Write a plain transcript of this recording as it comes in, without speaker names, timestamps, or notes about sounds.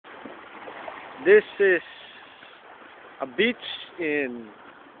This is a beach in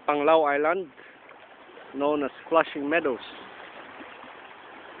Panglao Island known as Flushing Meadows.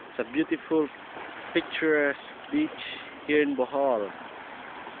 It's a beautiful, picturesque beach here in Bohol.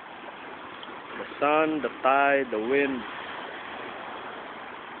 The sun, the tide, the wind,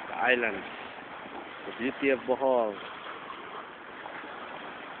 the islands, the beauty of Bohol.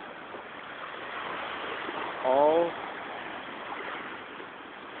 All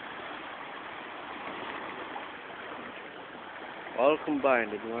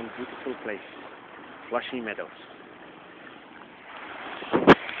combined in one beautiful place, Flushing Meadows.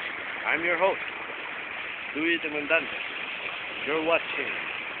 I'm your host, Louis the Mandante. You're watching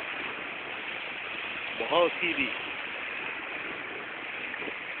Bohol TV.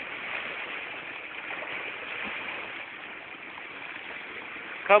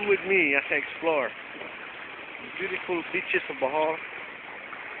 Come with me as I explore the beautiful beaches of Bohol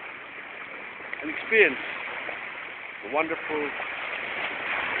and experience the wonderful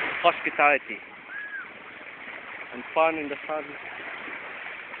hospitality and fun in the sun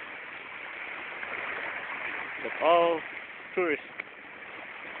that all tourists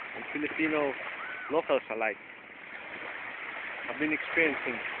and Filipino locals alike have been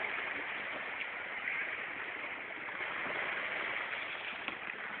experiencing.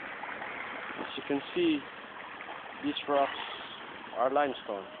 As you can see, these rocks are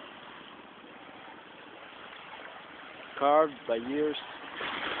limestone, carved by years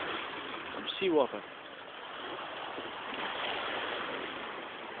of seawater.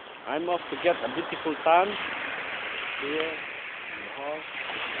 I'm off to get a beautiful tan here in the hall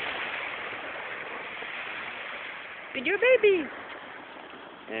with your baby.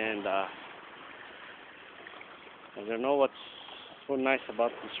 And I don't know what's so nice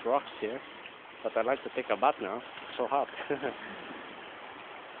about these rocks here, but I like to take a bath now. It's so hot.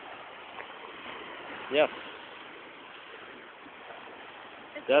 Yes.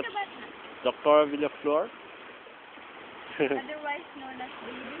 That's Dr. Villaflor. Otherwise known as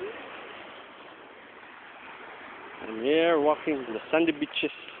baby. I'm here walking the sandy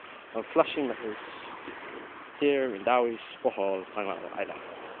beaches of Flushing Meadows here in Dawis, Bohol, Panglao Island.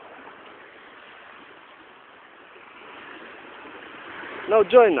 Now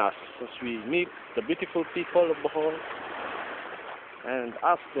join us as we meet the beautiful people of Bohol and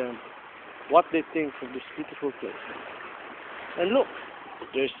ask them what they think of this beautiful place. And look,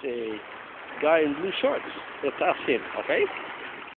 there's a guy in blue shorts. Let's ask him, okay?